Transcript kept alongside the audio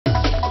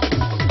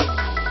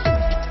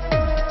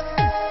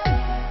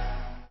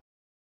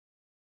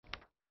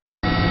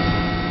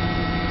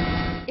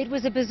It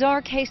was a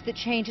bizarre case that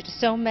changed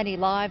so many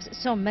lives,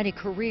 so many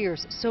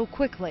careers, so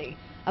quickly.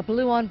 A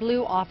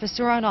blue-on-blue,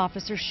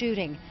 officer-on-officer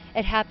shooting.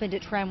 It happened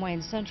at Tramway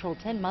and Central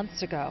 10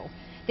 months ago.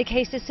 The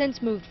case has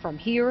since moved from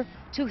here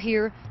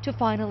to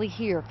finally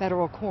here,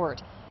 federal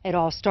court. It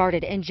all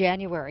started in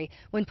January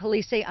when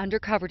police say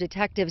undercover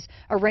detectives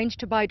arranged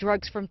to buy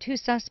drugs from two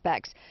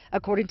suspects.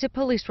 According to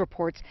police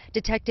reports,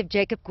 Detective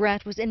Jacob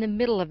Grant was in the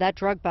middle of that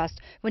drug bust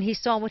when he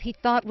saw what he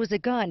thought was a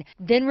gun,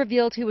 then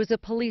revealed he was a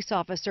police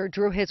officer,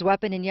 drew his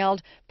weapon and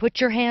yelled, "Put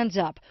your hands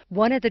up."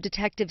 One of the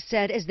detectives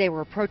said as they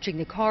were approaching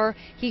the car,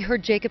 he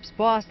heard Jacob's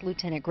boss,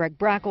 Lieutenant Greg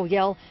Brackle,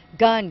 yell,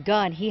 "Gun,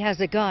 gun, he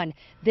has a gun."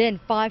 Then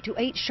 5 to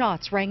 8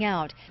 shots rang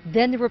out.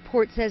 Then the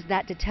report says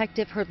that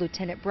detective heard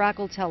Lieutenant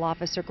Brackle tell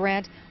Officer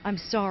Grant, "I'm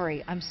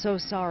sorry, I'm so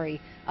sorry."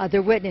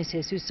 Other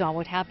witnesses who saw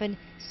what happened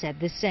said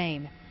the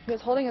same. He was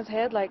holding his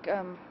head like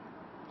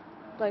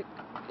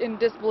in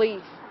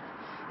disbelief,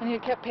 and he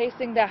kept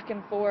pacing back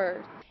and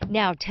forth.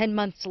 Now, 10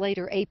 months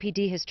later,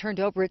 APD has turned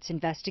over its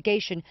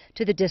investigation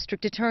to the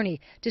district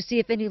attorney to see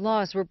if any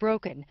laws were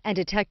broken. And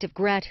Detective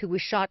Grant, who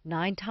was shot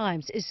 9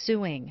 times, is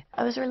suing.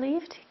 I was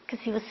relieved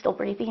because he was still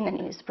breathing and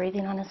he was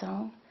breathing on his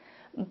own,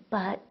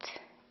 but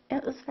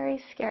it was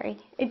very scary.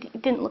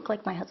 It didn't look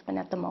like my husband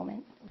at the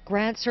moment.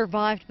 Grant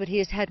survived, but he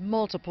has had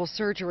multiple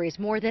surgeries,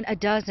 more than a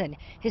dozen.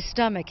 His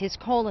stomach, his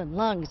colon,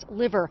 lungs,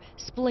 liver,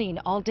 spleen,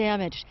 all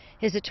damaged.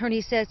 His attorney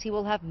says he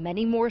will have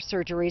many more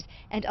surgeries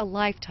and a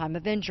lifetime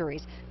of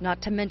injuries, not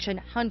to mention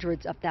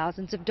hundreds of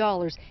thousands of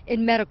dollars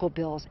in medical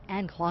bills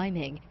and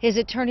climbing. His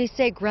attorneys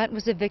say Grant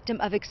was a victim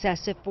of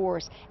excessive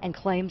force and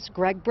claims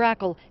Greg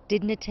Brackle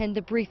didn't attend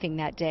the briefing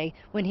that day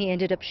when he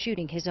ended up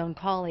shooting his own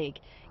colleague.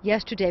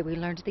 Yesterday, we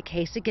learned the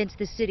case against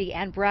the city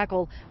and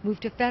Brackle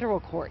moved to federal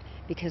court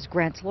because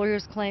Grant's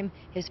lawyers claim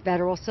his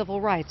federal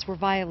civil rights were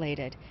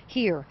violated.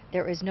 Here,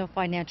 there is no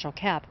financial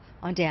cap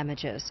on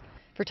damages.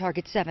 For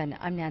Target 7,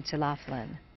 I'm Nancy Laughlin.